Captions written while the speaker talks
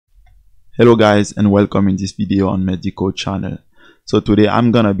Hello guys, and welcome in this video on Medico channel. So today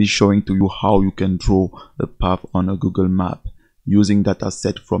I'm gonna be showing to you how you can draw a path on a Google map using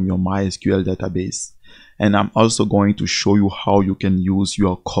dataset from your MySQL database. And I'm also going to show you how you can use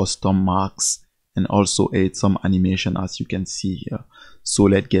your custom marks and also add some animation, as you can see here. So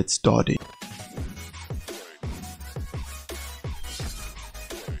let's get started.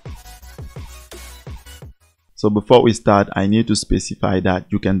 So before we start, I need to specify that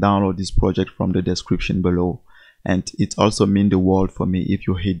you can download this project from the description below, and it also means the world for me if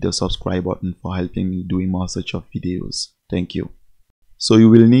you hit the subscribe button for helping me doing more such of videos. Thank you. So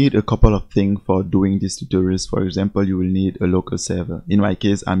you will need a couple of things for doing these tutorials. For example, you will need a local server. In my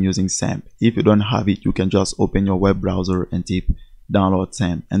case, I'm using SAMP. If you don't have it, you can just open your web browser and type download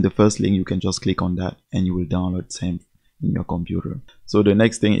SAMP, and the first link you can just click on that and you will download SAMP in your computer. So the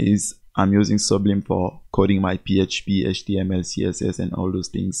next thing is I'm using Sublime for coding my PHP, HTML, CSS and all those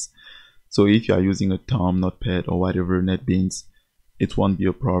things. So if you are using a Tom, Notepad or whatever, NetBeans, it won't be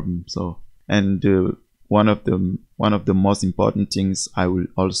a problem. So, and one of the most important things I will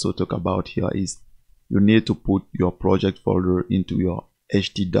also talk about here is you need to put your project folder into your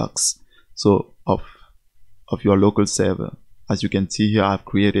htdocs, so of your local server. As you can see here, I've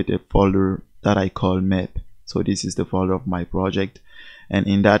created a folder that I call map. So this is the folder of my project, and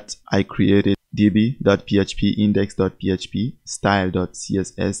in that I created db.php, index.php,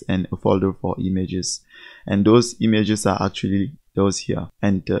 style.css, and a folder for images. And those images are actually those here,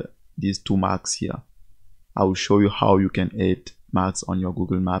 and these two marks here. I will show you how you can add marks on your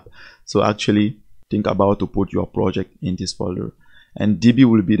Google map. So actually think about to put your project in this folder, and db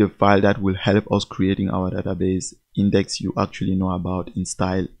will be the file that will help us creating our database. Index you actually know about, in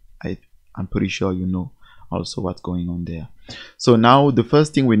style I'm pretty sure you know also what's going on there. So now the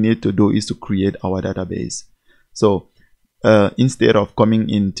first thing we need to do is to create our database. So instead of coming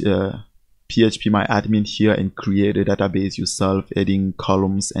into phpMyAdmin here and create a database yourself, adding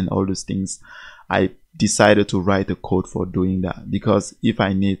columns and all those things, I decided to write a code for doing that, because if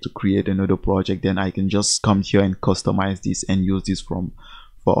I need to create another project, then I can just come here and customize this and use this for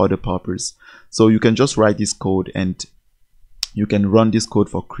other purposes. So you can just write this code and you can run this code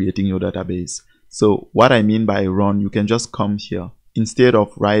for creating your database. So what I mean by run, you can just come here. Instead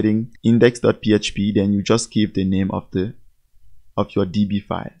of writing index.php, then you just give the name of your db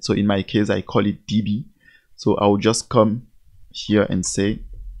file. So in my case, I call it db. So I will just come here and say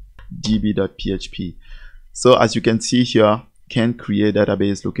db.php. So as you can see here, can create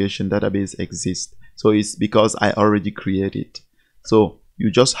database location, database exists. So it's because I already created. So you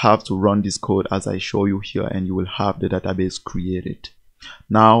just have to run this code as I show you here, and you will have the database created.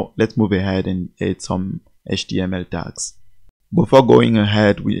 Now let's move ahead and add some HTML tags. Before going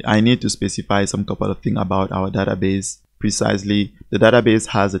ahead, I need to specify some couple of things about our database. Precisely, the database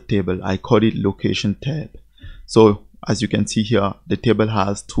has a table. I call it location tab. So as you can see here, the table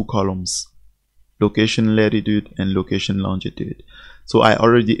has two columns: location latitude and location longitude. So I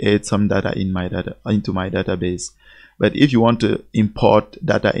already add some data in my into my database. But if you want to import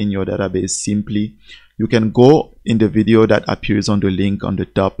data in your database, simply you can go in the video that appears on the link on the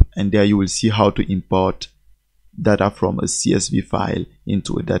top, and there you will see how to import data from a CSV file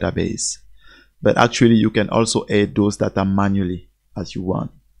into a database. But actually you can also add those data manually as you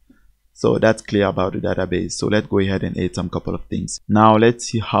want. So that's clear about the database. So let's go ahead and add some couple of things. Now let's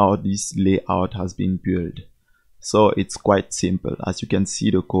see how this layout has been built. So it's quite simple. As you can see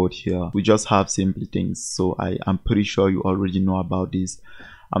the code here, we just have simple things. So I'm pretty sure you already know about this.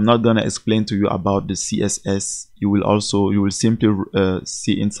 I'm not gonna explain to you about the CSS. You will simply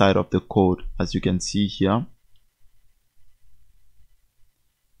see inside of the code, as you can see here.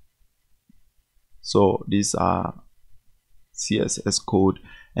 So these are CSS code,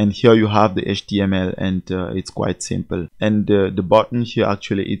 and here you have the HTML, and it's quite simple. And the button here,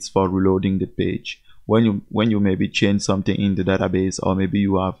 actually it's for reloading the page. When you maybe change something in the database, or maybe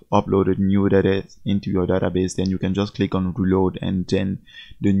you have uploaded new data into your database, then you can just click on reload, and then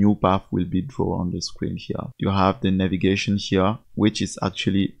the new path will be drawn on the screen here. You have the navigation here, which is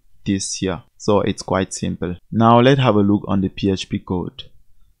actually this here. So it's quite simple. Now let's have a look on the PHP code.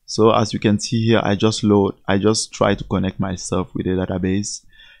 So as you can see here, I just try to connect myself with the database,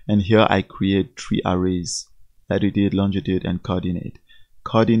 and here I create three arrays: latitude, longitude and coordinate.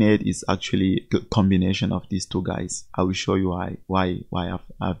 Coordinate is actually a combination of these two guys. I will show you why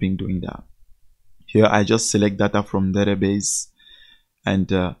I've been doing that. Here I just select data from database,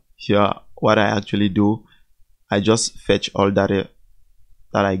 and here what I actually do, I just fetch all data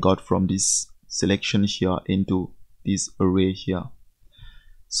that I got from this selection here into this array here.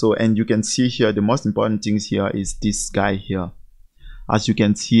 So, and you can see here the most important things here is this guy here. As you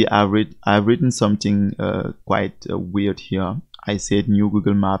can see, I've written something quite weird here. I said new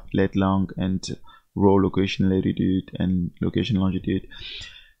Google map let long and row location latitude and location longitude.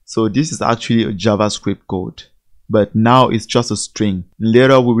 So this is actually a JavaScript code, but now it's just a string.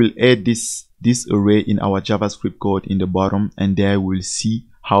 Later we will add this array in our JavaScript code in the bottom, and there we'll see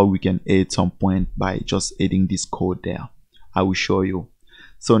how we can add some point by just adding this code there. I will show you.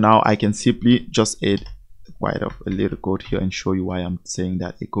 So now I can simply just add quite a little code here and show you why I'm saying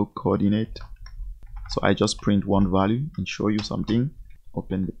that. Echo coordinate. So I just print one value and show you something.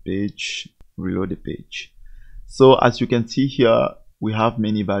 Open the page, reload the page. So as you can see here, we have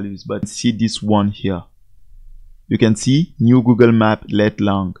many values, but see this one here. You can see new Google map let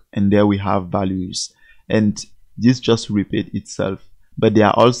long, and there we have values, and this just repeat itself, but they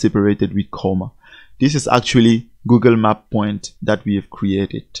are all separated with comma. This is actually Google map point that we have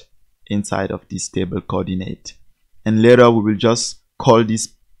created inside of this table coordinate, and later we will just call this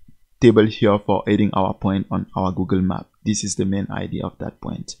table here for adding our point on our Google map. This is the main idea of that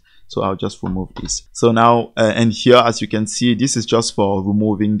point. So I'll just remove this. So now, and here, as you can see, this is just for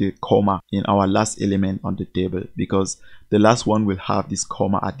removing the comma in our last element on the table, because the last one will have this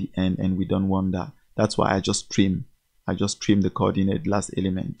comma at the end, and we don't want that. That's why I just trim the coordinate last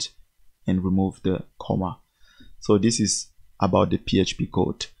element and remove the comma. So this is about the PHP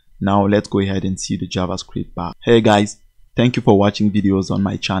code. Now let's go ahead and see the JavaScript part. Hey guys, thank you for watching videos on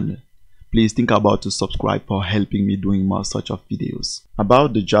my channel. Please think about to subscribe for helping me doing more such of videos.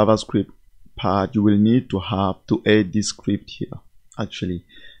 About the JavaScript part, you will need to have to add this script here actually,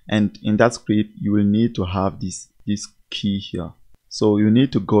 and in that script you will need to have this key here. So you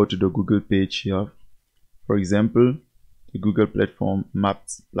need to go to the Google page here, for example the Google platform,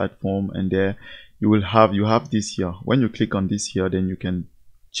 Maps platform, and there you have this here. When you click on this here, then you can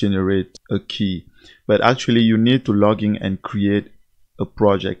generate a key, but actually you need to log in and create a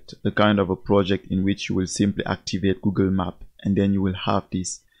project, a kind of a project in which you will simply activate Google Map, and then you will have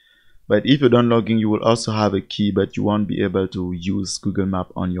this. But if you don't log in, you will also have a key, but you won't be able to use Google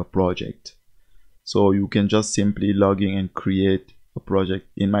Map on your project. So you can just simply log in and create a project.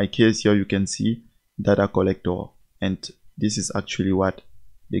 In my case here, you can see data collector, and this is actually what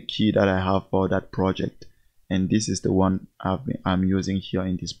the key that I have for that project, and this is the one I'm using here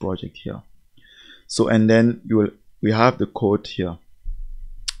in this project here. So, and then we have the code here.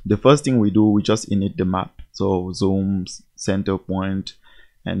 The first thing we do, we just init the map. So zoom, center point,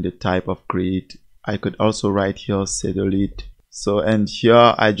 and the type of grid. I could also write here satellite. So, and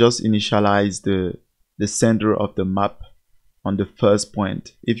here I just initialize the center of the map on the first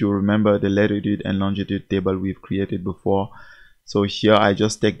point. If you remember the latitude and longitude table we've created before. So here I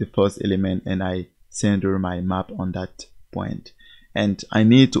just take the first element and I center my map on that point. And I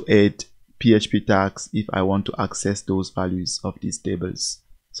need to add PHP tags if I want to access those values of these tables.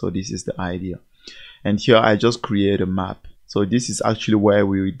 So this is the idea. And here I just create a map. So this is actually where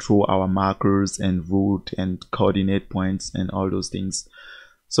we draw our markers and route and coordinate points and all those things.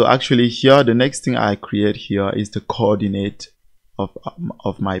 So actually here, the next thing I create here is the coordinate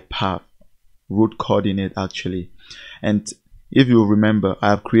of my path, route coordinate actually. And if you remember,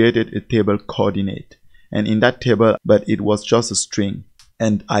 I have created a table coordinate, and in that table, but it was just a string.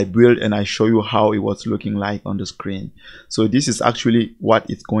 And I built and I show you how it was looking like on the screen. So this is actually what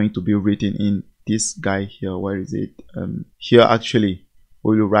is going to be written in this guy here. Where is it? Here actually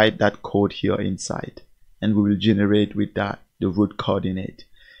we will write that code here inside, and we will generate with that the route coordinate.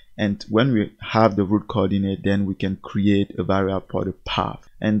 And when we have the route coordinate, then we can create a variable for the path,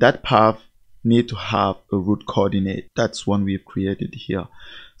 and that path need to have a route coordinate. That's one we've created here.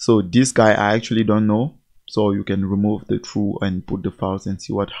 So this guy I actually don't know. So you can remove the true and put the false and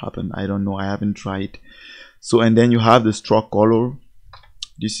see what happened. I don't know, I haven't tried. So, and then you have the stroke color.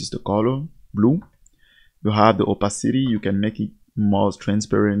 This is the color, blue. You have the opacity, you can make it more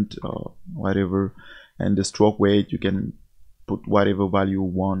transparent or whatever. And the stroke weight, you can put whatever value you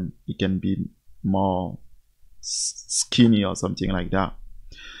want. It can be more skinny or something like that.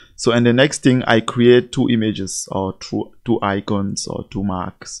 So, and the next thing, I create two images or two icons or two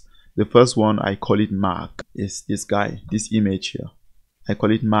marks. The first one, I call it mark, is this guy, this image here. I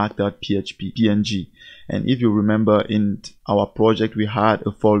call it mark.php, PNG. And if you remember, in our project, we had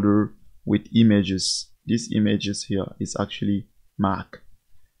a folder with images. These images here is actually mark.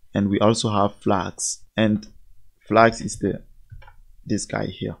 And we also have flags. And flags is this guy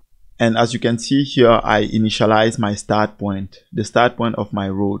here. And as you can see here, I initialize my start point. The start point of my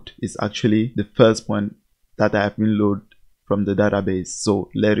route is actually the first point that I have been loaded from the database. So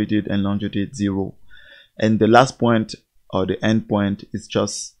latitude and longitude 0. And the last point or the end point is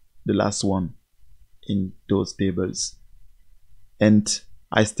just the last one in those tables. and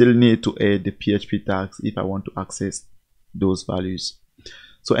I still need to add the PHP tags if I want to access those values.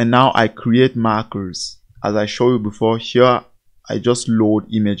 So, and now I create markers. As I showed you before, here I just load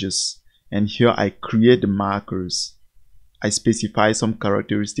images, and here I create the markers. I specify some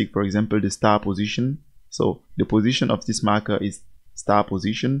characteristic, for example, the star position. So the position of this marker is star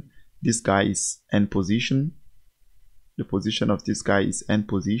position. This guy is end position. The position of this guy is end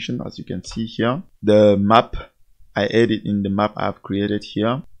position, as you can see here. The map, I edit in the map I've created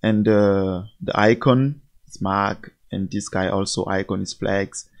here. And the icon is mark, and this guy also icon is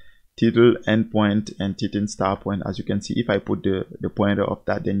flags. Title, endpoint, and title star point. As you can see, if I put the pointer of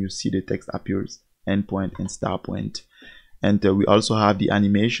that, then you see the text appears, endpoint and star point. And we also have the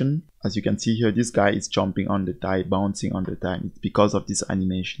animation. As you can see here, this guy is jumping on the die, bouncing on the die. It's because of this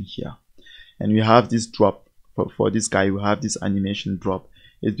animation here. And we have this drop. For this guy, we have this animation drop.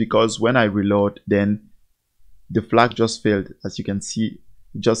 It's because when I reload, then the flag just failed. As you can see,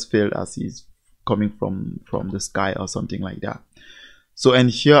 it just failed as he's coming from the sky or something like that. So, and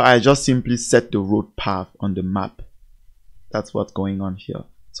here I just simply set the route path on the map. That's what's going on here.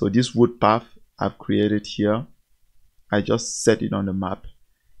 So this route path I've created here, I just set it on the map,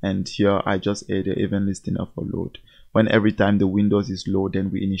 and here I just add an event listener for load. When every time the Windows is low, then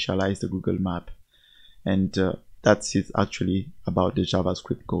we initialize the Google map. And that's it actually about the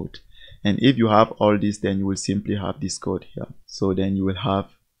JavaScript code. And if you have all this, then you will simply have this code here. So then you will have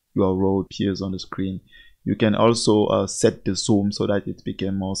your road appears on the screen. You can also set the zoom so that it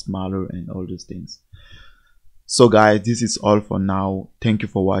became more smaller and all those things. So guys, this is all for now. Thank you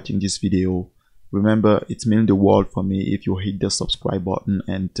for watching this video. Remember, it means the world for me if you hit the subscribe button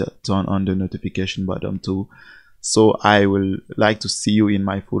and turn on the notification button too. So I will like to see you in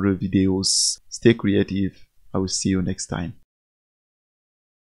my further videos. Stay creative. I will see you next time.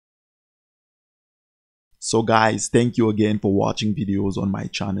 So guys, thank you again for watching videos on my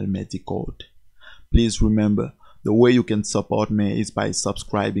channel Mysql. Please remember, the way you can support me is by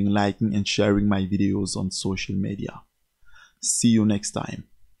subscribing, liking and sharing my videos on social media. See you next time.